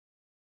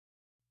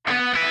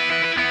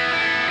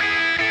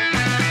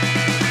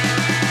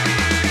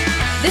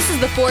This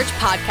is the Forge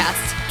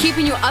Podcast,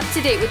 keeping you up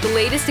to date with the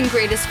latest and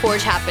greatest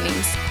Forge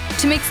happenings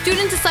to make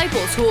student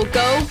disciples who will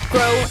go,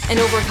 grow, and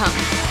overcome.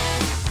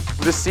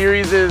 The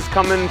series is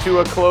coming to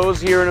a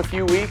close here in a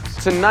few weeks.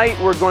 Tonight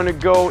we're going to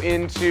go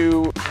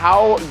into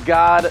how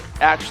God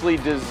actually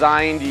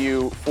designed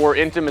you for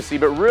intimacy,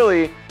 but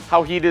really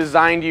how He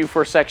designed you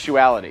for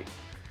sexuality.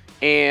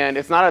 And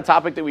it's not a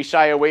topic that we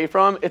shy away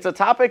from. It's a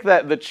topic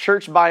that the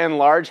church by and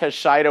large has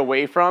shied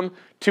away from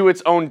to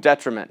its own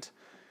detriment.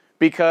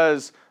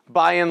 Because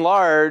by and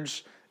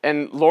large,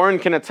 and Lauren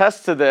can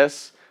attest to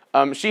this,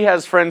 she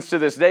has friends to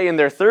this day in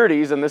their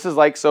 30s, and this is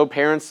like, so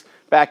parents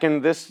back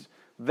in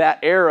that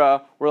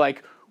era were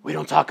like, we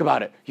don't talk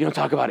about it. You don't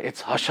talk about it.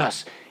 It's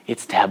hush-hush.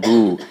 It's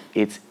taboo.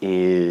 It's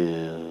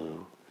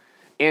ew.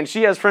 And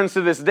she has friends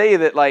to this day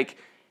that like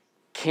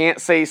can't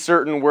say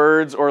certain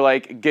words or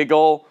like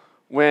giggle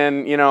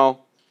when, you know,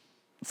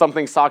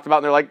 something's talked about,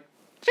 and they're like,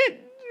 gee,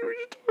 you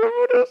just talking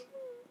about this?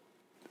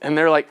 And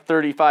they're like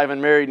 35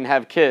 and married and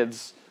have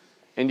kids.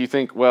 And you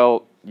think,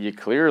 well, you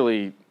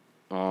clearly,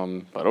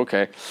 but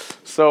okay.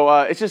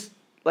 So it's just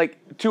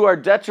like to our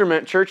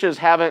detriment, churches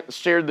haven't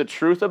shared the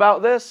truth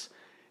about this.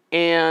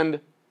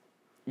 And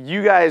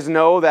you guys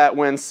know that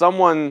when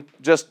someone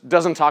just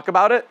doesn't talk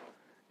about it,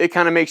 it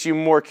kind of makes you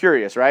more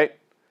curious, right?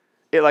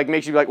 It like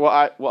makes you like,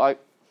 why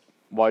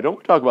don't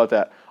we talk about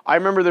that? I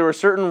remember there were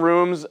certain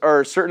rooms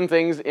or certain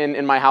things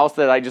in my house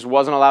that I just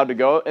wasn't allowed to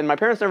go. And my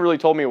parents never really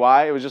told me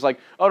why. It was just like,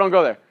 oh, don't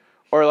go there.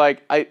 Or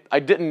like, I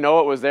didn't know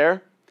it was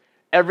there.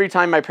 Every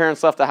time my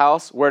parents left the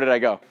house, where did I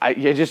go? I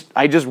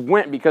just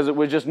went because it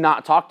was just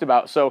not talked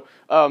about. So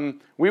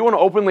we want to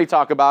openly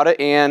talk about it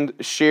and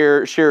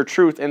share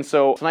truth. And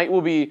so tonight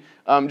will be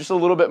just a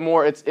little bit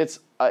more.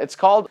 It's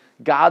called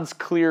God's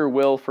Clear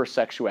Will for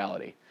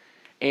Sexuality.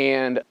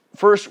 And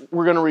first,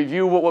 we're going to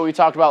review what we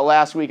talked about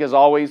last week, as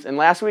always. And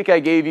last week,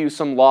 I gave you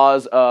some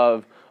laws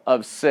of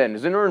sin.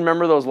 Does anyone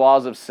remember those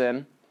laws of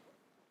sin?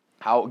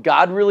 How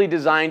God really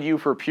designed you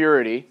for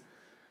purity.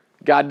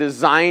 God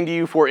designed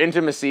you for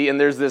intimacy,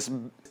 and there's this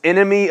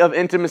enemy of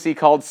intimacy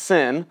called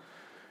sin.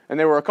 And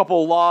there were a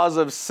couple laws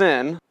of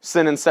sin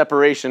and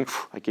separation.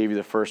 I gave you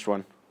the first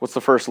one. What's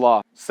the first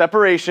law?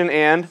 Separation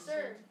and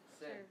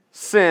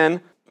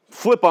sin.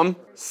 Flip them.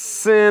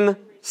 Sin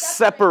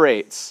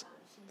separates.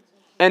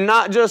 And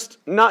not just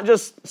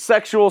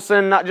sexual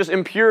sin, not just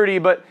impurity,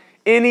 but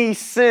any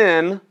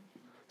sin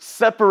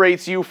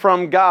separates you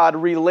from God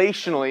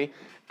relationally.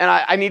 And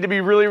I need to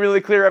be really,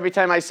 really clear every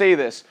time I say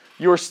this.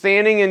 Your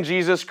standing in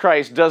Jesus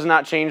Christ does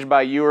not change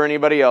by you or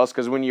anybody else,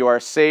 because when you are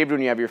saved,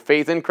 when you have your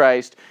faith in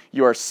Christ,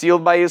 you are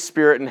sealed by His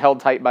Spirit and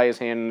held tight by His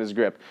hand and His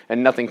grip,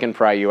 and nothing can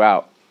pry you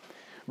out.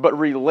 But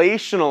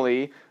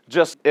relationally,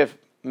 just if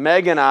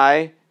Meg and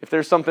I, if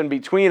there's something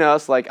between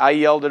us, like I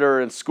yelled at her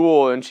in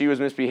school and she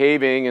was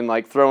misbehaving and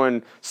like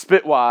throwing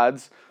spit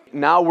wads,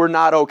 now we're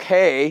not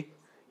okay,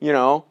 you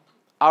know,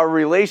 our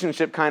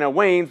relationship kind of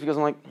wanes because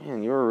I'm like,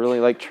 man, you were really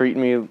like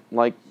treating me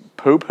like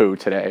poo-poo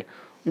today.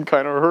 You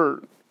kind of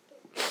hurt.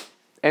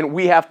 And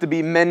we have to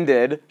be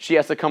mended. She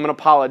has to come and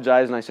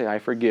apologize, and I say, I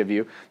forgive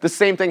you. The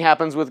same thing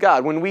happens with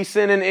God. When we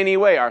sin in any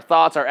way, our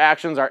thoughts, our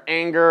actions, our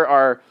anger,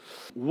 our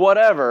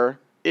whatever,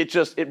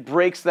 it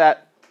breaks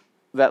that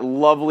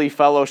lovely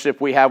fellowship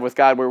we have with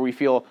God where we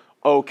feel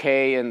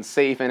okay and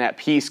safe and at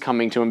peace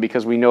coming to Him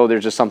because we know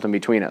there's just something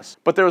between us.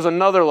 But there was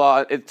another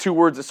law, two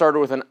words that started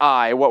with an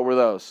I. What were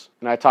those?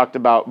 And I talked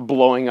about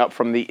blowing up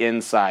from the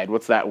inside.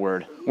 What's that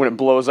word? When it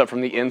blows up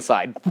from the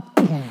inside.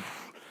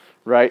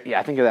 Right? Yeah,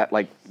 I think of that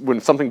like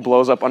when something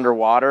blows up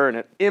underwater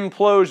and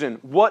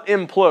implosion. What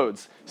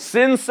implodes?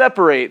 Sin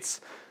separates,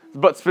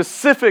 but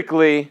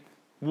specifically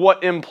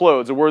what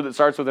implodes? A word that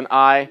starts with an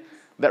I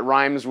that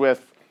rhymes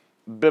with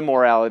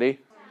bimorality.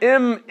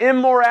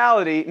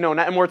 Immorality, no,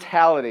 not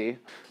immortality.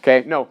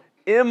 Okay, no,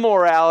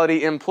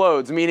 immorality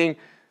implodes, meaning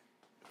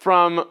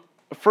from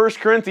 1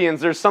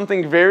 Corinthians, there's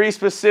something very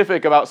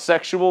specific about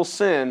sexual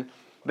sin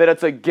that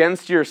it's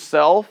against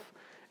yourself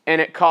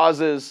and it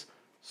causes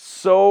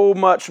so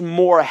much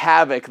more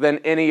havoc than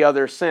any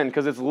other sin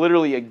because it's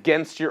literally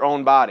against your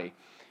own body.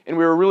 And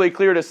we were really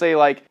clear to say,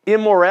 like,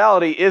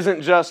 immorality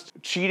isn't just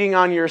cheating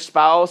on your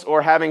spouse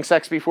or having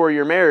sex before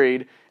you're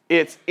married.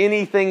 It's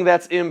anything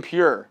that's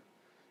impure.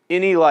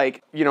 Any,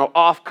 like, you know,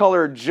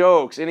 off-color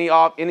jokes, any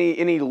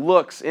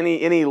looks,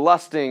 any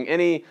lusting,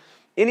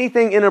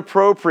 anything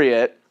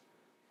inappropriate.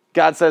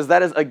 God says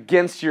that is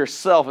against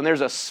yourself, and there's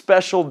a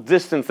special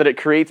distance that it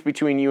creates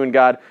between you and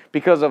God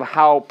because of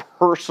how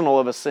personal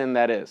of a sin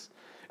that is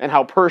and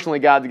how personally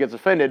God gets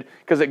offended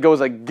because it goes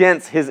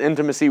against His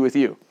intimacy with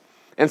you.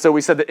 And so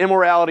we said that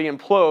immorality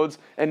implodes,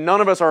 and none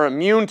of us are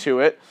immune to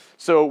it,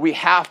 so we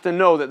have to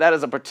know that that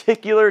is a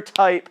particular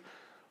type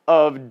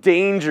of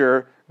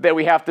danger that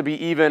we have to be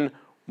even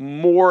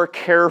more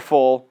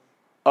careful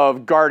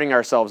of guarding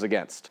ourselves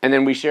against. And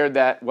then we shared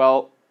that,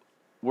 well,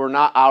 we're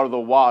not out of the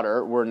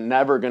water. We're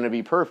never going to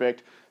be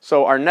perfect.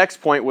 So our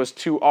next point was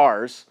 2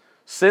 R's.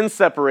 Sin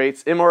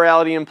separates,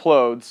 immorality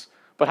implodes,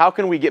 but how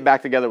can we get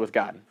back together with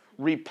God?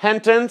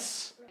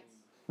 Repentance,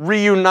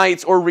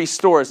 reunites or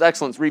restores.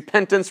 Excellence.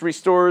 Repentance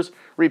restores.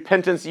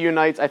 Repentance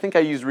unites. I think I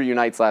used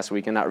reunites last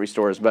week and not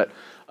restores, but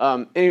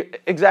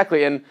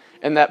exactly. And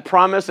that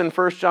promise in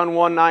 1 John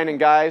 1:9, and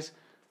guys,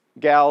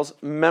 gals,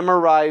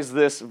 memorize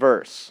this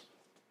verse.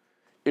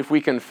 If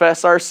we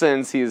confess our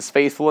sins, he is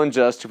faithful and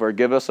just to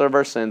forgive us of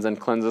our sins and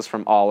cleanse us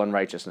from all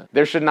unrighteousness.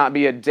 There should not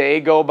be a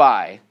day go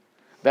by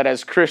that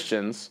as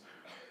Christians,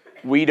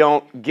 we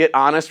don't get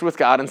honest with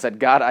God and said,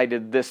 God, I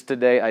did this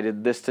today, I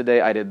did this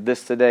today, I did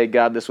this today.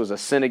 God, this was a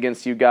sin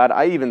against you. God,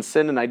 I even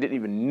sinned and I didn't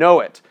even know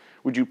it.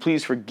 Would you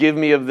please forgive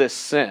me of this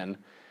sin?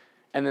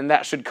 And then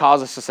that should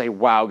cause us to say,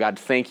 wow, God,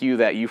 thank you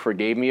that you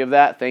forgave me of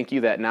that. Thank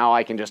you that now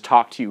I can just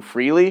talk to you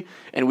freely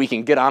and we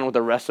can get on with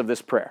the rest of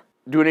this prayer.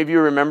 Do any of you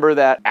remember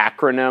that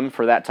acronym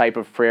for that type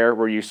of prayer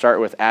where you start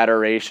with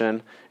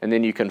adoration and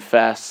then you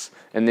confess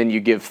and then you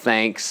give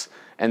thanks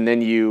and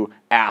then you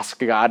ask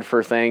God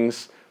for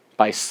things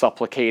by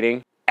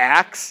supplicating?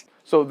 Acts.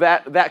 So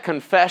that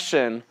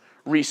confession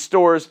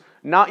restores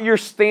not your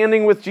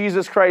standing with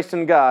Jesus Christ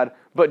and God,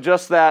 but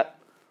just that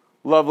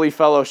lovely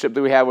fellowship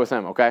that we have with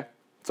him, okay?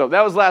 So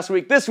that was last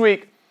week. This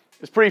week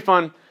is pretty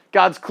fun.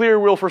 God's clear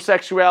will for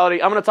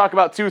sexuality. I'm going to talk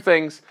about two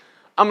things.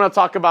 I'm going to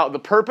talk about the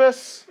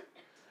purpose,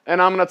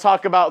 and I'm going to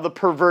talk about the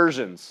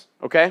perversions,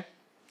 okay?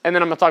 And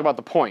then I'm going to talk about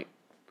the point.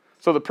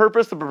 So the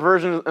purpose, the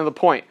perversion, and the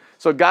point.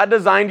 So God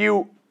designed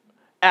you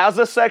as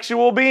a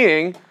sexual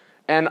being,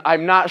 and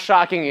I'm not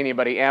shocking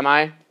anybody, am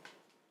I?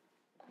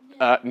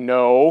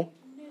 No.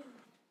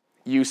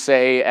 You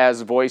say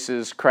as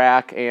voices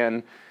crack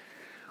and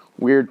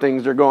weird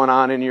things are going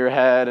on in your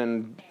head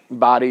and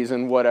bodies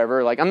and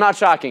whatever. Like, I'm not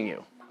shocking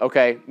you,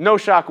 okay? No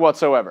shock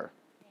whatsoever.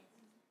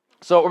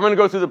 So we're going to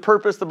go through the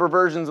purpose, the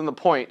perversions, and the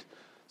point.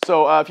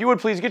 So if you would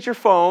please get your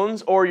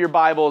phones or your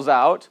Bibles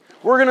out.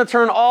 We're going to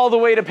turn all the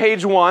way to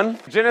page 1.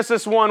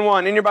 Genesis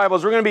 1:1. In your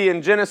Bibles, we're going to be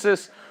in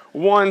Genesis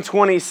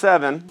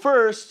 1:27.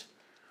 First,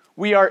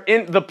 we are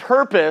in the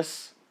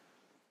purpose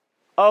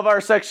of our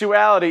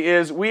sexuality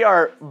is we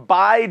are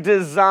by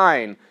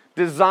design.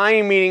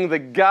 Design meaning the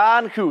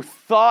God who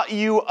thought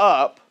you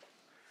up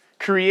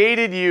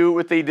created you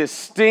with a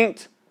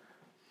distinct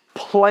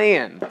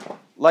plan,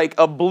 like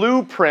a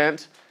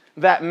blueprint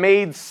that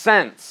made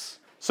sense.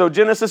 So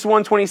Genesis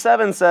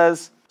 1:27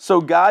 says, so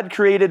God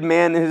created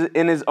man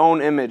in his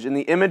own image. In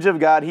the image of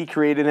God, he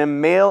created him,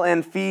 male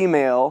and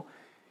female,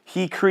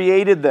 he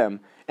created them.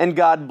 And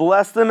God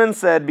blessed them and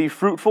said, be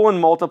fruitful and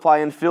multiply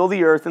and fill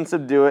the earth and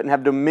subdue it and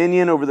have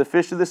dominion over the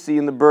fish of the sea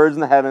and the birds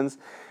in the heavens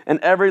and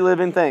every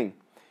living thing.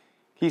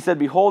 He said,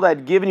 behold, I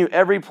had given you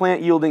every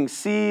plant yielding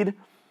seed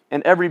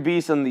and every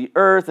beast on the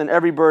earth and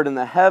every bird in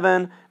the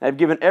heaven. And I've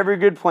given every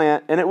good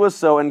plant, and it was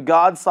so. And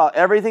God saw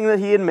everything that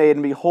he had made,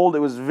 and behold, it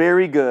was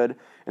very good.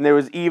 And there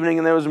was evening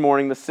and there was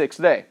morning the sixth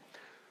day.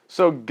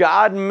 So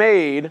God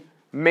made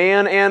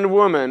man and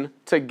woman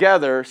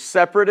together,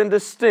 separate and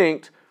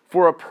distinct,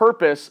 for a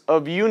purpose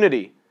of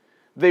unity.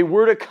 They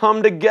were to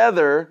come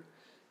together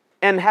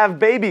and have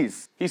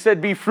babies. He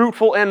said, be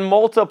fruitful and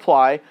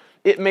multiply.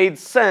 It made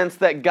sense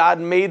that God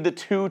made the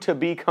two to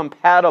be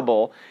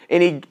compatible.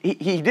 And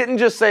he didn't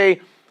just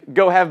say,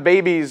 go have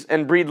babies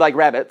and breed like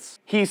rabbits.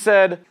 He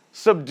said,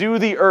 subdue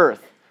the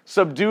earth,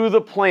 subdue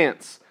the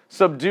plants,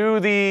 subdue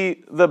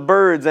the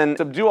birds, and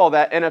subdue all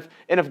that. And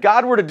if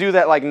God were to do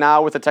that like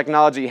now with the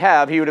technology you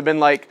have, he would have been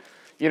like,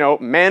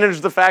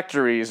 manage the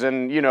factories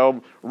and,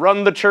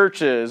 run the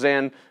churches.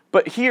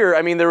 But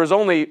here, there was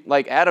only,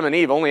 like Adam and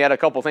Eve only had a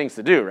couple things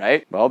to do,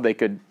 right? Well, they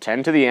could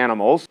tend to the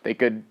animals. They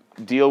could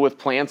deal with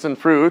plants and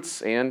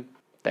fruits, and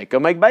they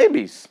could make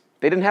babies.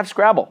 They didn't have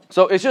Scrabble.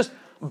 So it's just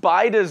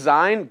by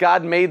design,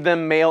 God made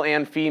them male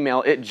and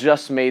female. It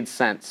just made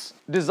sense.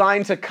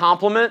 Designed to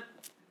complement.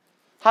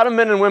 How do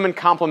men and women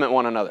complement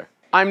one another?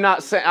 I'm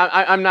not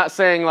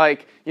saying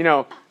like,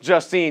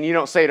 Justine, you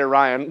don't say to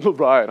Ryan,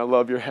 Ryan, I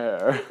love your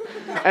hair.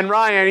 And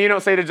Ryan, you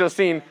don't say to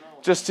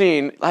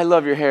Justine, I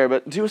love your hair,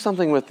 but do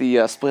something with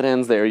the split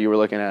ends there you were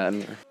looking at.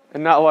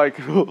 And not like,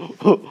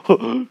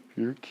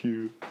 you're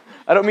cute.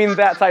 I don't mean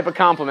that type of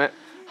compliment.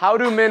 How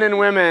do men and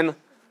women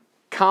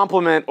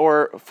complement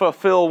or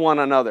fulfill one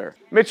another?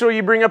 Mitchell,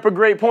 you bring up a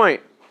great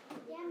point.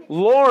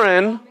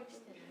 Lauren,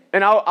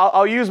 and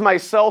I'll use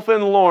myself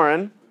and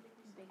Lauren,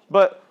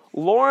 but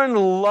Lauren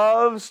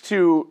loves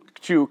to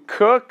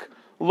cook.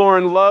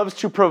 Lauren loves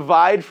to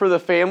provide for the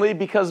family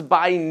because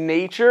by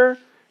nature,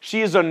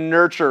 she is a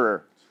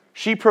nurturer.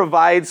 She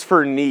provides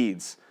for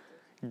needs.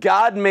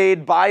 God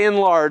made, by and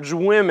large,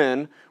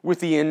 women with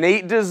the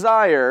innate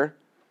desire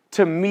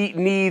to meet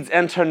needs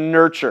and to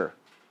nurture.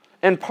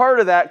 And part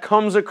of that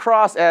comes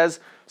across as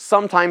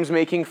sometimes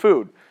making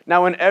food.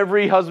 Now, in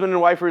every husband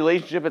and wife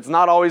relationship, it's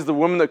not always the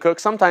woman that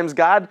cooks. Sometimes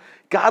God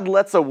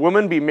lets a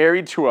woman be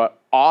married to an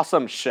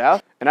awesome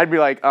chef. And I'd be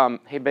like,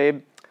 hey,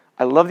 babe,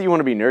 I love that you want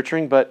to be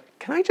nurturing, but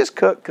can I just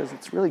cook because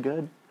it's really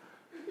good,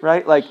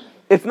 right? Like,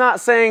 it's not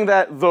saying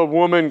that the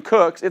woman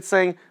cooks. It's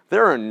saying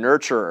they're a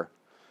nurturer.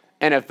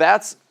 And if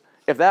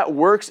that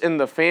works in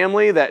the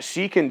family, that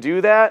she can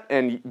do that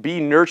and be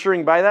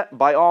nurturing by that,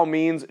 by all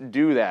means,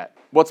 do that.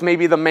 What's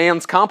maybe the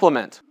man's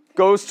complement?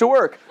 Goes to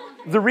work.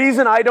 The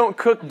reason I don't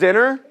cook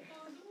dinner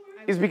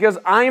is because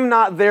I'm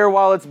not there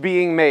while it's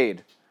being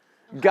made.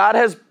 God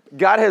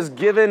has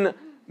given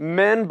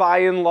men by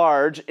and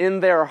large in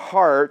their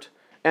heart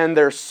and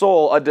their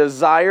soul a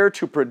desire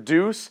to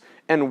produce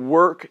and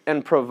work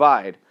and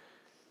provide.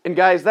 And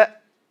guys,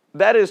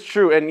 that is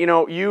true. And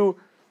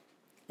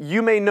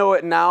you may know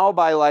it now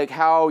by like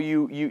how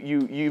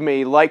you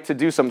may like to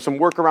do some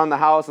work around the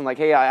house and like,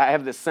 hey, I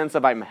have this sense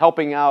of I'm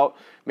helping out.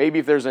 Maybe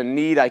if there's a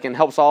need, I can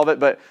help solve it.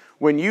 But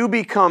when you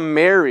become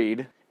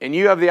married and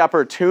you have the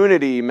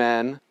opportunity,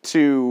 men,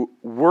 to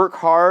work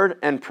hard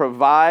and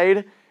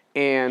provide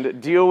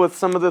and deal with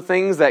some of the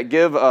things that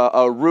give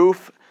a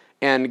roof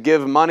and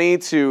give money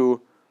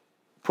to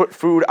put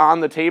food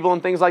on the table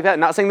and things like that.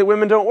 Not saying that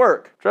women don't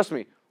work. Trust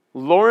me.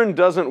 Lauren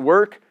doesn't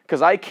work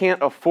because I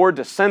can't afford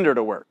to send her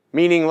to work.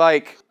 Meaning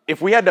like,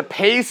 if we had to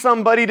pay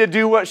somebody to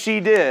do what she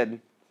did,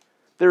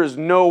 there is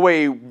no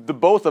way the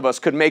both of us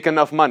could make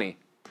enough money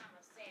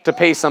to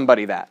pay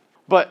somebody that.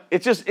 But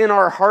it's just in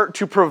our heart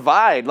to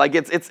provide. Like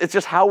it's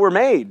just how we're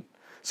made.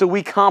 So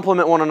we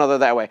complement one another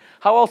that way.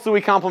 How else do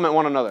we complement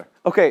one another?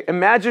 Okay,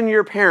 imagine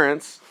your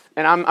parents,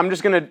 and I'm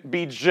just going to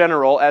be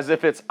general as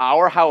if it's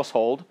our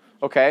household,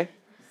 okay?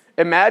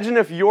 Imagine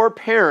if your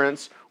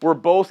parents were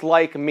both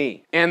like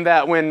me, and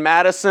that when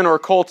Madison or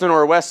Colton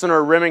or Weston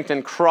or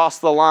Remington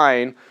crossed the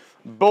line,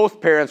 both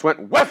parents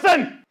went,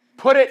 Weston,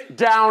 put it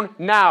down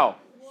now.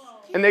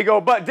 And they go,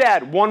 but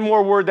Dad, one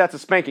more word, that's a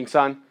spanking,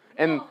 son.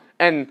 And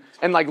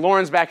like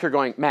Lauren's back here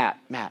going, Matt,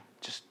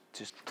 just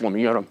let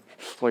me get them.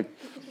 Like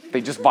they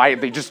just buy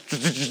it, they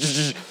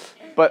just.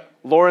 But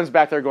Lauren's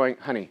back there going,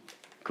 honey,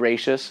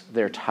 gracious,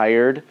 they're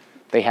tired,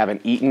 they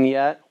haven't eaten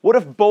yet. What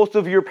if both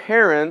of your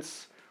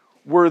parents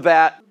were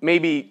that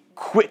maybe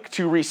quick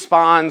to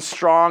respond,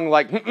 strong,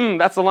 like,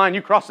 that's the line,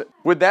 you cross it?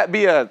 Would that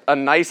be a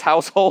nice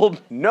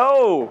household?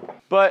 No.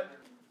 But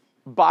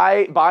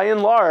by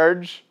and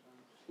large,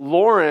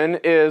 Lauren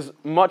is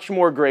much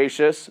more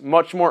gracious,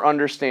 much more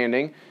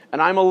understanding,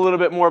 and I'm a little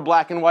bit more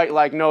black and white,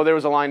 like, no, there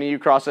was a line and you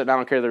cross it and I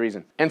don't care the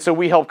reason. And so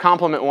we help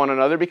complement one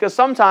another because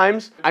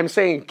sometimes, I'm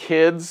saying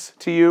kids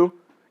to you,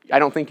 I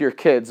don't think you're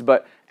kids,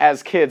 but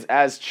as kids,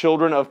 as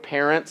children of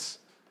parents,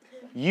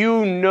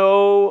 you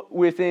know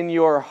within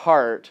your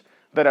heart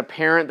that a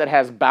parent that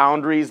has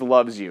boundaries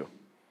loves you.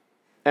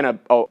 And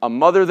a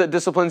mother that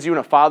disciplines you and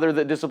a father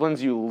that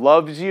disciplines you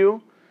loves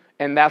you,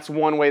 and that's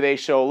one way they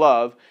show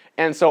love.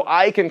 And so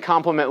I can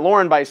compliment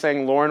Lauren by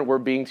saying, Lauren, we're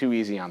being too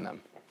easy on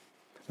them.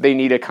 They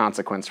need a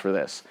consequence for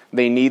this.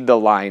 They need the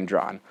line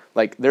drawn.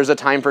 Like, there's a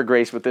time for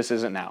grace, but this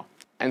isn't now.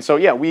 And so,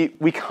 yeah, we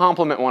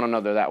compliment one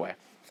another that way.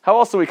 How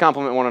else do we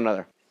compliment one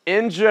another?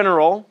 In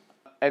general,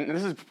 and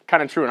this is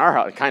kind of true in our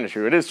house, kind of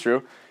true, it is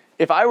true.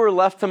 If I were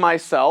left to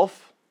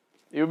myself,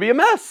 it would be a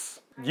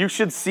mess. You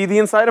should see the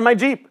inside of my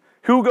Jeep.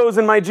 Who goes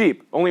in my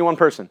Jeep? Only one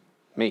person,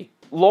 me.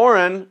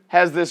 Lauren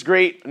has this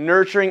great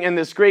nurturing and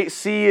this great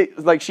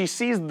she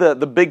sees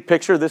the big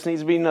picture. This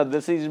needs to be done,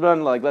 this needs to be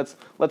done. Like,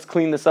 let's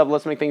clean this up.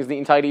 Let's make things neat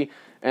and tidy.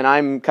 And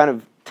I'm kind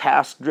of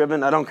task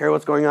driven. I don't care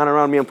what's going on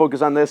around me. I'm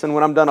focused on this. And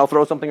when I'm done, I'll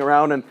throw something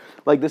around and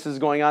like this is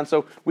going on.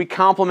 So we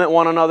complement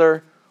one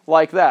another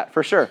like that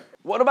for sure.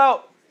 What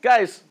about,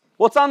 guys,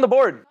 what's on the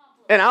board?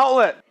 An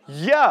outlet.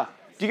 Yeah.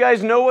 Do you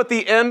guys know what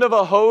the end of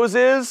a hose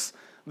is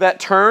that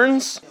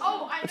turns?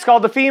 It's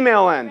called the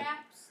female end.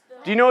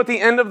 Do you know what the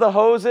end of the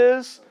hose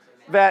is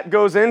that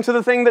goes into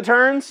the thing that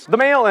turns? The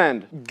male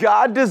end.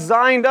 God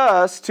designed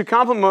us to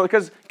complement,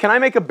 because can I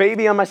make a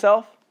baby on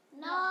myself?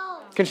 No.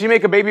 Can she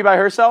make a baby by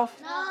herself?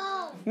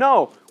 No.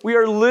 No. We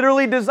are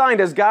literally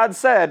designed, as God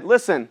said,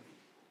 listen,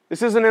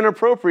 this isn't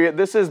inappropriate.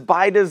 This is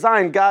by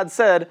design. God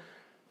said,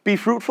 be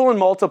fruitful and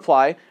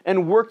multiply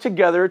and work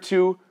together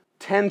to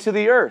tend to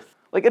the earth.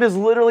 Like, it is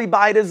literally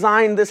by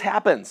design this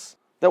happens.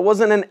 That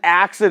wasn't an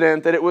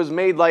accident that it was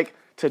made like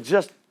to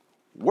just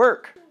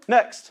work.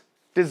 Next,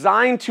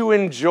 designed to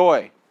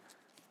enjoy.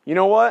 You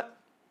know what?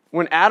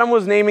 When Adam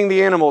was naming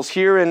the animals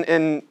here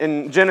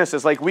in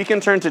Genesis, like we can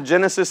turn to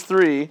Genesis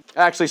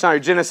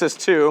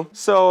 2.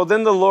 So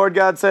then the Lord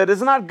God said,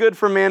 it's not good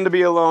for man to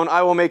be alone.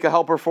 I will make a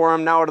helper for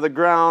him. Now out of the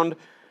ground,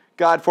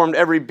 God formed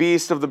every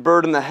beast of the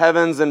bird in the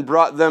heavens and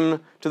brought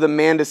them to the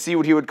man to see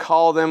what he would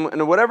call them.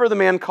 And whatever the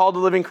man called the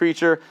living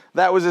creature,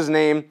 that was his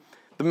name.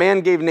 The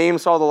man gave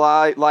names to all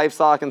the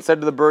livestock and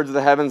said to the birds of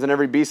the heavens and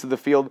every beast of the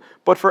field.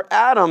 But for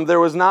Adam, there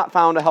was not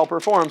found a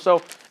helper for him.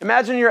 So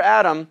imagine you're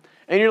Adam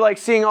and you're like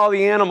seeing all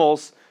the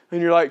animals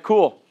and you're like,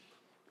 cool.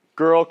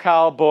 Girl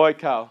cow, boy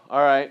cow. All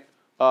right.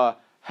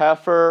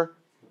 Heifer,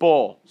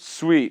 bull.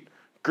 Sweet.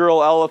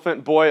 Girl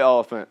elephant, boy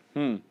elephant.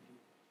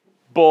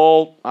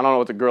 Bull. I don't know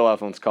what the girl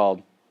elephant's called.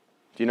 Do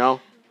you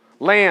know?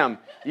 Lamb.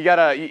 You got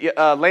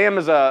a lamb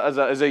is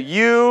a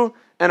ewe.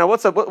 And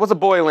what's a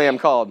boy lamb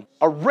called?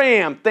 A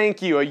ram.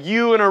 Thank you. A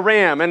ewe and a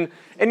ram. And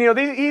you know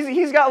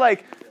he's got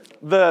like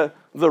the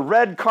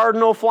red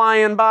cardinal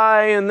flying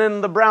by and then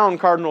the brown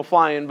cardinal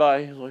flying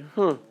by. He's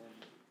like,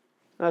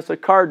 that's a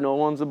cardinal.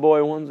 One's a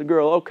boy, one's a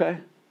girl. Okay.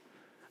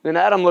 Then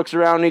Adam looks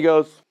around and he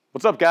goes,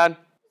 what's up, God?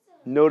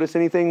 Notice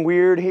anything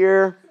weird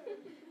here?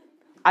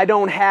 I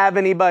don't have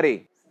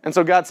anybody. And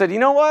so God said, you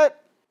know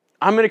what?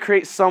 I'm going to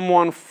create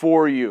someone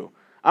for you.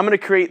 I'm going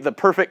to create the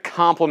perfect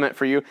complement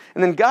for you.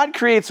 And then God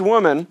creates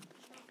woman.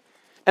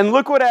 And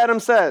look what Adam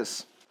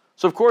says.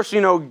 So of course,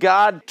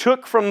 God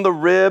took from the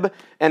rib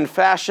and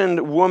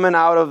fashioned woman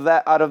out of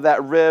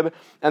that rib.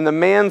 And the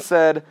man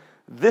said,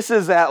 this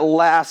is at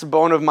last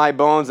bone of my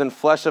bones and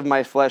flesh of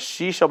my flesh.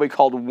 She shall be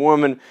called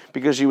woman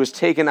because she was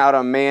taken out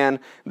of man.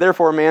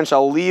 Therefore, a man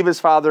shall leave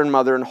his father and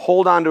mother and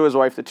hold on to his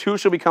wife. The two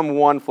shall become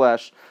one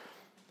flesh.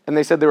 And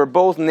they said they were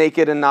both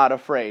naked and not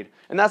afraid.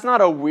 And that's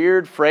not a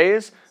weird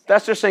phrase.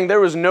 That's just saying there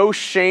was no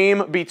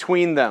shame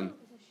between them.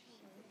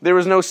 There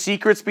was no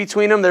secrets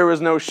between them. There was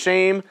no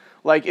shame.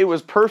 Like, it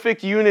was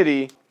perfect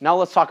unity. Now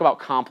let's talk about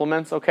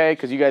compliments, okay?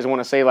 Because you guys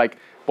want to say,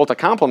 well, to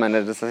compliment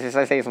it is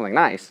to say something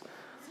nice.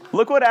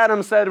 Look what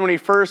Adam said when he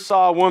first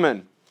saw a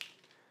woman.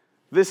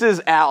 This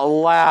is at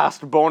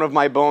last bone of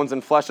my bones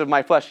and flesh of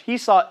my flesh. He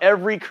saw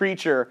every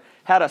creature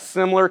had a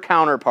similar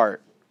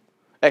counterpart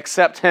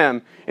except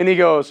him. And he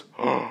goes,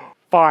 oh,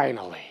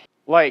 finally.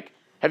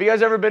 Have you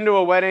guys ever been to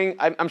a wedding?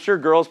 I'm sure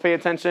girls pay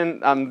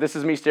attention. This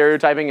is me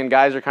stereotyping, and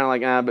guys are kind of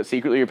like, but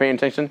secretly you're paying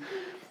attention.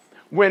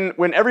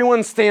 When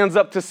everyone stands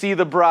up to see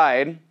the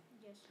bride,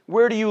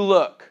 where do you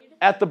look?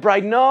 At the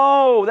bride?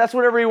 No, that's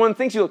what everyone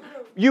thinks you look.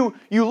 You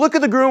look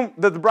at the groom,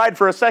 the bride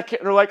for a second,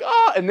 and they're like,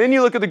 oh, and then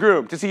you look at the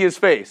groom to see his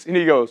face. And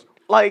he goes,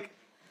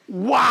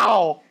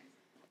 wow,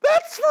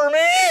 that's for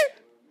me?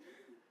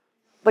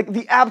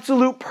 The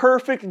absolute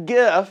perfect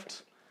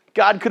gift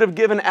God could have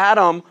given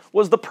Adam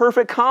was the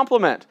perfect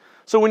compliment.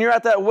 So when you're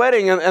at that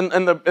wedding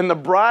and the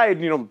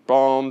bride,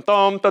 bum,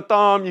 thumb,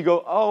 ta-thumb, you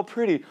go, oh,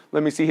 pretty,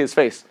 let me see his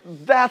face.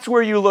 That's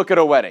where you look at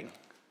a wedding,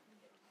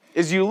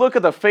 is you look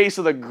at the face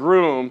of the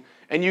groom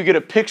and you get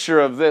a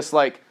picture of this,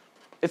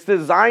 it's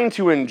designed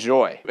to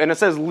enjoy. And it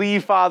says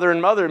leave father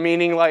and mother,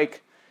 meaning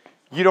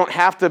you don't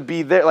have to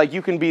be there.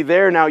 You can be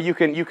there now. You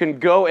can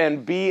go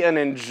and be and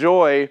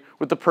enjoy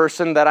with the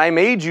person that I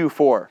made you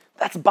for.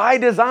 That's by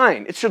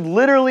design. It should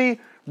literally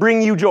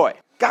bring you joy.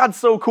 God's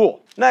so cool.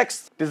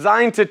 Next,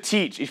 designed to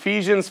teach.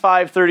 Ephesians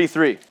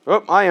 5:33.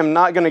 Oh, I am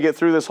not going to get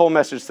through this whole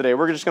message today.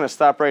 We're just going to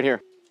stop right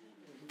here.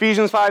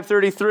 Ephesians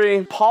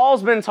 5:33.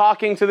 Paul's been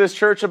talking to this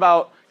church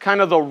about kind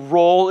of the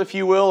role, if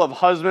you will, of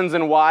husbands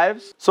and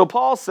wives. So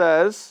Paul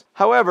says,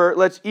 however,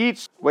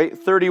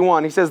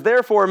 31. He says,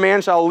 therefore a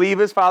man shall leave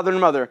his father and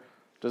mother.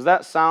 Does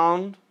that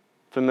sound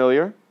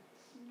familiar?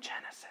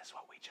 Genesis,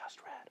 what we just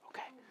read.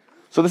 Okay.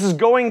 So this is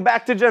going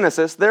back to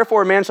Genesis.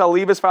 Therefore a man shall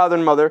leave his father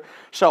and mother,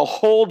 shall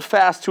hold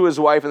fast to his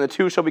wife, and the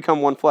two shall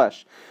become one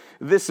flesh.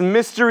 This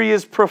mystery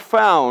is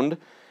profound,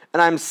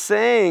 and I'm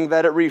saying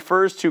that it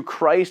refers to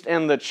Christ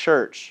and the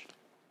church.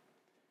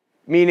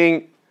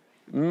 Meaning,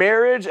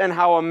 marriage and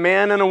how a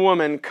man and a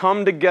woman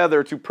come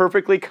together to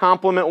perfectly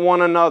complement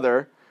one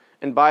another.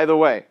 And by the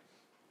way,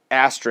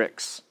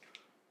 asterisks.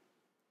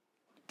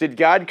 Did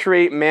God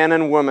create man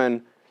and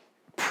woman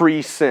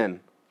pre-sin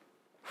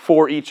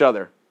for each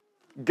other?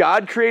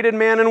 God created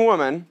man and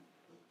woman,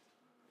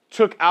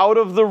 took out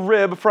of the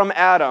rib from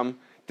Adam.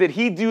 Did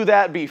he do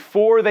that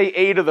before they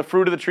ate of the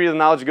fruit of the tree of the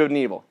knowledge of good and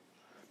evil?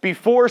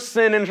 Before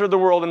sin entered the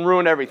world and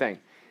ruined everything?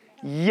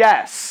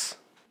 Yes.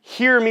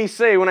 Hear me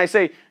say, when I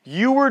say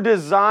you were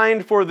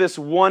designed for this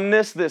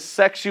oneness, this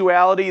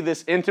sexuality,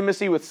 this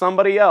intimacy with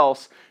somebody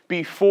else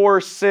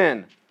before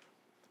sin.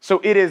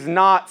 So it is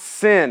not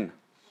sin.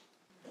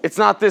 It's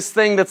not this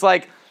thing that's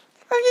I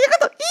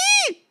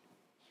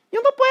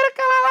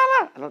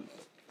don't know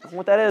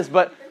what that is,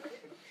 but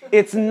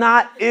it's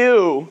not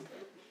ew.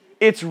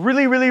 It's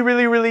really, really,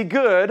 really, really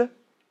good.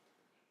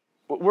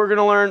 What we're going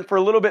to learn for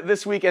a little bit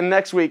this week and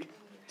next week,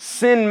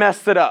 sin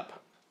messed it up.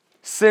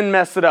 Sin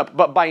messed it up,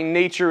 but by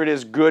nature it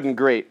is good and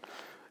great.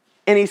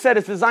 And he said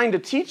it's designed to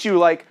teach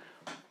you,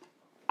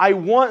 I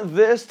want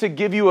this to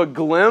give you a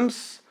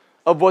glimpse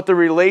of what the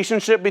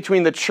relationship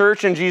between the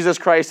church and Jesus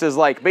Christ is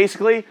like.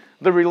 Basically,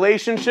 the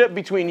relationship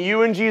between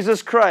you and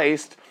Jesus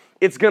Christ,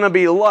 it's going to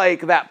be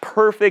like that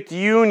perfect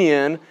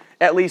union,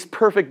 at least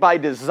perfect by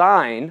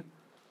design.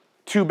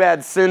 Too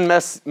bad sin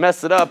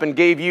messed it up and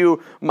gave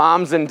you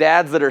moms and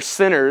dads that are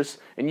sinners,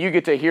 and you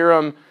get to hear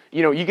them.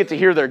 You get to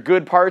hear their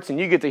good parts and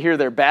you get to hear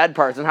their bad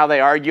parts and how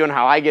they argue and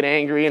how I get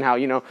angry and how,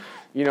 Lord,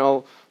 yeah,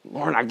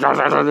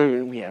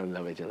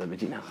 love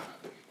it.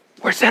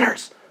 We're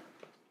sinners.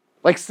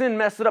 Sin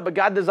messed it up, but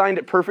God designed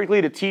it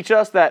perfectly to teach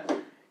us that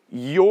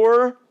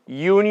your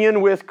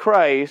union with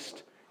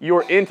Christ,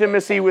 your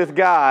intimacy with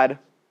God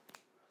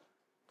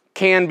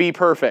can be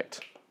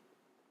perfect.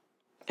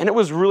 And it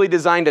was really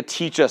designed to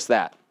teach us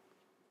that.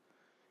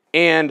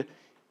 And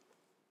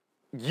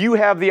you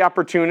have the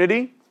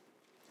opportunity.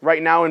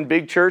 Right now in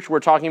Big Church, we're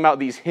talking about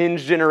these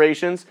hinge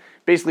generations,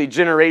 basically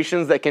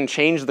generations that can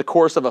change the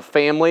course of a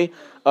family,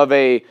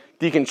 you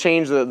can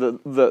change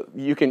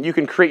you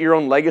can create your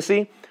own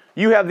legacy.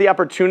 You have the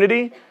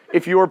opportunity,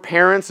 if your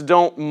parents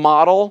don't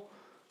model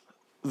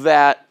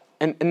that,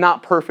 and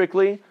not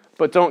perfectly,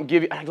 but don't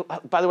give you,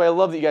 by the way, I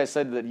love that you guys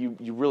said that you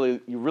really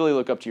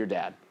look up to your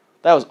dad.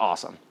 That was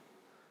awesome.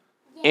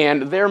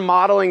 And they're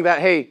modeling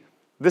that, hey,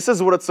 this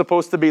is what it's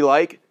supposed to be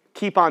like.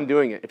 keep on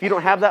doing it. If you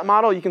don't have that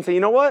model, you can say, you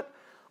know what?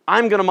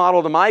 I'm going to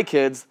model to my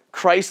kids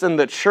Christ and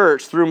the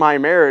church through my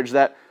marriage,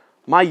 that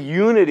my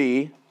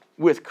unity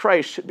with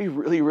Christ should be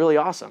really, really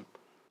awesome.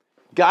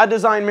 God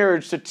designed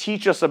marriage to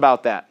teach us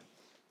about that.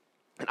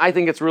 And I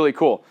think it's really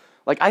cool.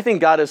 Like, I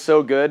think God is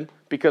so good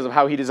because of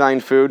how he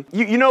designed food.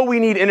 You know we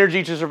need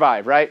energy to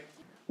survive, right?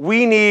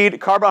 We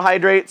need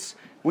carbohydrates,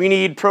 we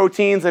need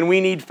proteins, and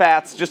we need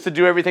fats just to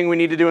do everything we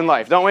need to do in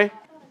life, don't we?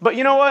 But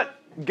you know what?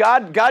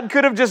 God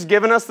could have just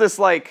given us this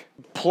like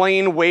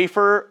plain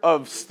wafer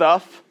of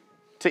stuff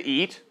to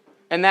eat,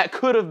 and that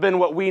could have been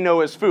what we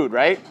know as food,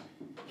 right?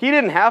 He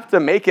didn't have to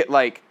make it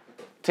like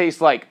taste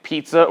like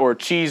pizza or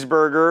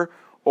cheeseburger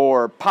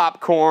or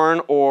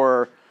popcorn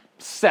or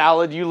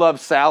salad. You love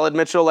salad,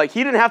 Mitchell. Like,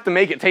 he didn't have to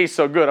make it taste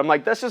so good. I'm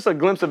like, that's just a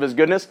glimpse of his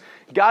goodness.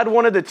 God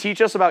wanted to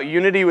teach us about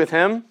unity with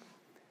him,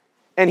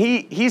 and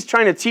he's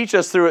trying to teach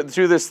us through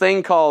this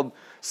thing called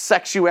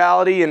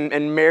sexuality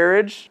and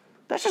marriage.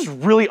 That's just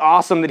really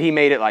awesome that he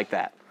made it like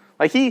that.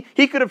 Like, he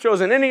could have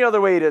chosen any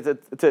other way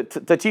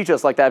to teach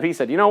us like that. But he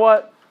said, you know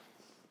what?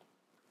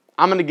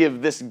 I'm going to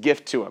give this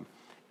gift to him.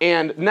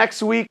 And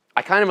next week,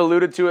 I kind of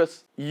alluded to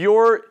us,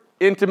 your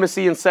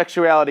intimacy and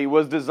sexuality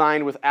was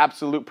designed with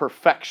absolute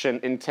perfection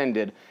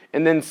intended,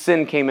 and then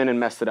sin came in and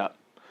messed it up.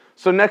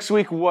 So next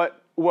week,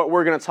 what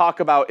we're going to talk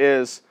about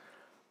is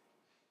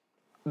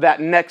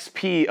that next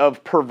P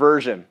of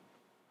perversion.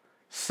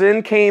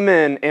 Sin came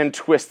in and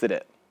twisted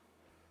it.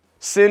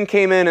 Sin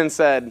came in and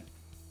said,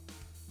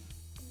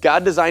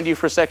 God designed you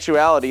for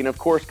sexuality, and of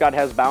course God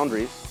has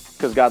boundaries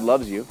because God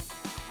loves you.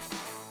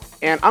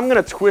 And I'm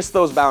going to twist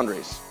those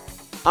boundaries.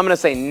 I'm going to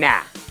say,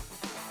 nah.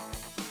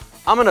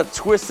 I'm going to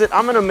twist it.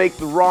 I'm going to make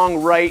the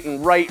wrong right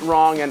and right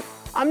wrong, and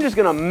I'm just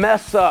going to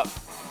mess up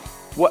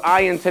what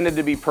I intended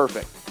to be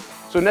perfect.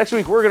 So next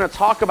week, we're going to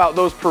talk about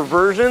those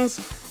perversions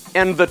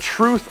and the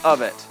truth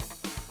of it.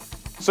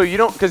 So you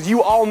don't, because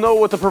you all know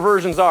what the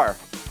perversions are.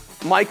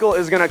 Michael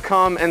is going to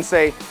come and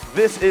say,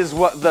 this is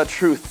what the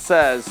truth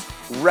says.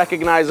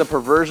 Recognize a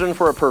perversion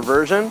for a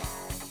perversion,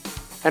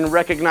 and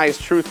recognize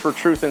truth for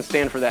truth and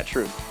stand for that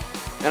truth.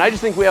 And I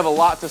just think we have a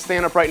lot to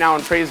stand up right now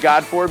and praise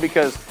God for,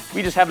 because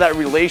we just have that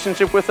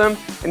relationship with him,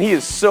 and he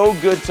is so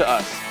good to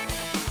us.